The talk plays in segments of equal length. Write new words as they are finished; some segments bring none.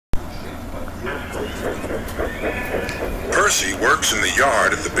Percy works in the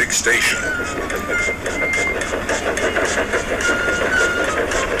yard at the big station.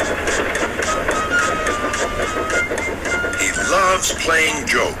 He loves playing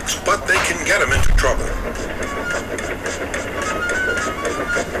jokes, but they can get him into trouble.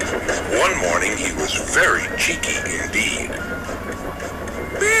 One morning he was very cheeky indeed.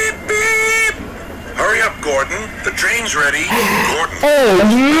 Beep, beep! Hurry up, Gordon. The train's ready. Gordon. Oh,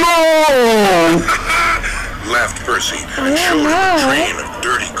 no! Laughed Percy and showed him a train of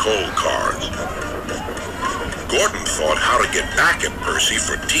dirty coal cars. Gordon thought how to get back at Percy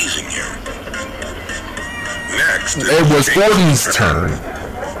for teasing him. Next, it was Gordon's turn.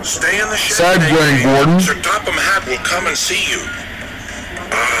 Stay in the shed. Sad going, Gordon. Sir Topham Hatt will come and see you.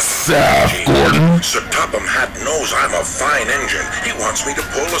 Sad, Gordon. Sir Topham Hatt knows I'm a fine engine. He wants me to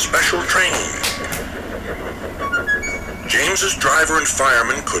pull a special train. James's driver and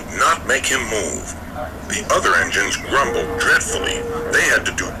fireman could not make him move. The other engines grumbled dreadfully. They had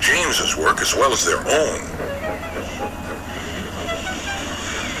to do James's work as well as their own.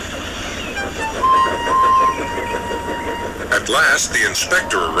 At last, the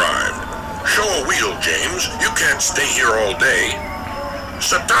inspector arrived. Show a wheel, James. You can't stay here all day.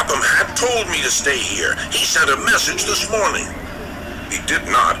 Sir Topham Hatt told me to stay here. He sent a message this morning. He did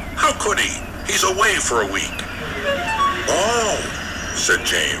not. How could he? He's away for a week. Oh, said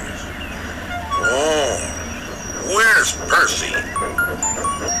James. Oh, where's Percy?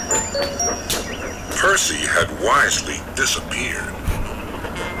 Percy had wisely disappeared.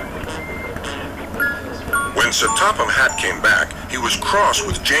 When Sir Topham Hatt came back, he was cross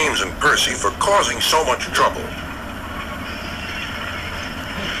with James and Percy for causing so much trouble.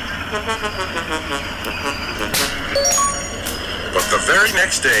 But the very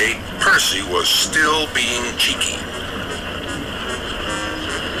next day, Percy was still being cheeky.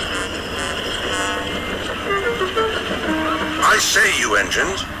 I say, you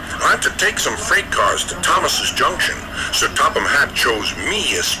engines, I'm to take some freight cars to Thomas's Junction. Sir Topham Hatt chose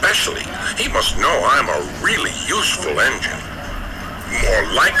me especially. He must know I'm a really useful engine. More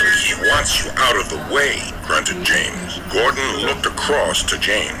likely he wants you out of the way, grunted James. Gordon looked across to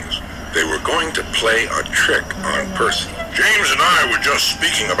James. They were going to play a trick on Percy. James and I were just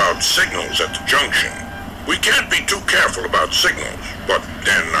speaking about signals at the junction. We can't be too careful about signals, but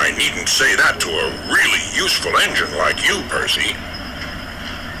then I needn't say that to a really useful engine like you, Percy.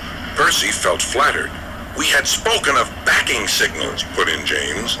 Percy felt flattered. We had spoken of backing signals, put in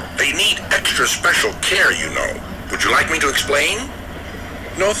James. They need extra special care, you know. Would you like me to explain?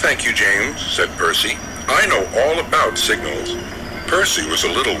 No, thank you, James, said Percy. I know all about signals. Percy was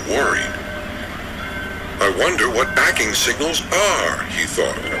a little worried. I wonder what backing signals are, he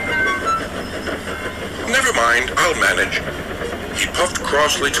thought. Never mind, I'll manage. He puffed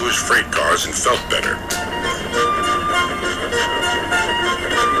crossly to his freight cars and felt better.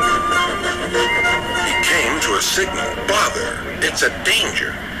 He came to a signal. Bother, it's a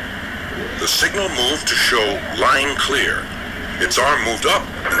danger. The signal moved to show line clear. Its arm moved up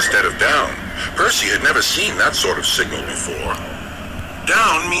instead of down. Percy had never seen that sort of signal before.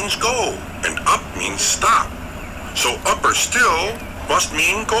 Down means go, and up means stop. So up or still must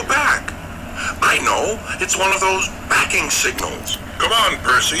mean go back. I know, it's one of those backing signals. Come on,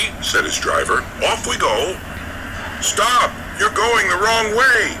 Percy, said his driver. Off we go. Stop, you're going the wrong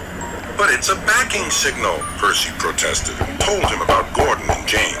way. But it's a backing signal, Percy protested, and told him about Gordon and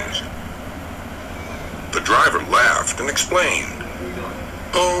James. The driver laughed and explained.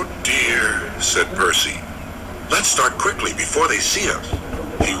 Oh dear, said Percy. Let's start quickly before they see us.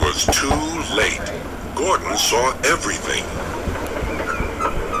 He was too late. Gordon saw everything.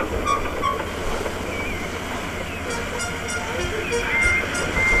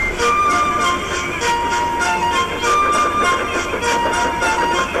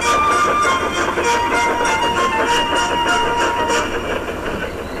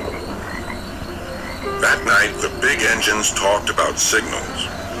 That night, the big engines talked about signals.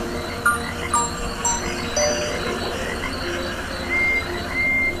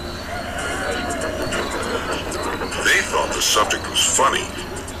 They thought the subject was funny.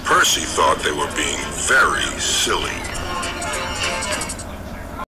 Percy thought they were being very silly.